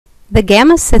The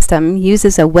GAMAS system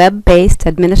uses a web-based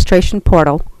administration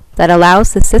portal that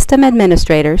allows the system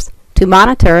administrators to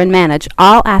monitor and manage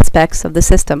all aspects of the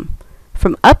system,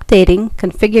 from updating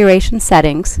configuration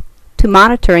settings to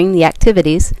monitoring the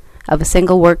activities of a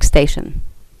single workstation.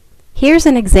 Here's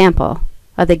an example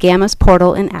of the GAMAS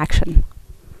portal in action.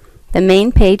 The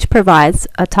main page provides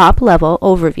a top-level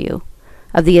overview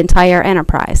of the entire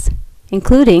enterprise,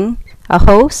 including a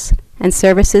host and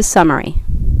services summary.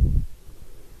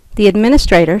 The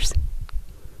administrators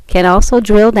can also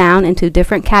drill down into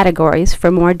different categories for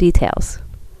more details.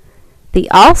 The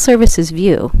All Services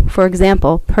view, for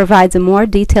example, provides a more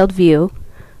detailed view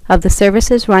of the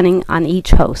services running on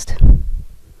each host.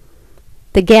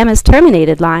 The GAMAS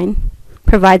Terminated line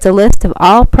provides a list of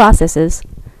all processes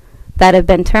that have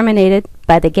been terminated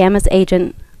by the GAMAS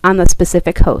agent on the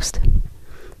specific host,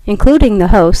 including the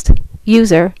host,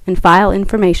 user, and file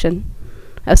information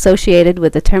associated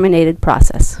with the terminated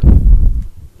process.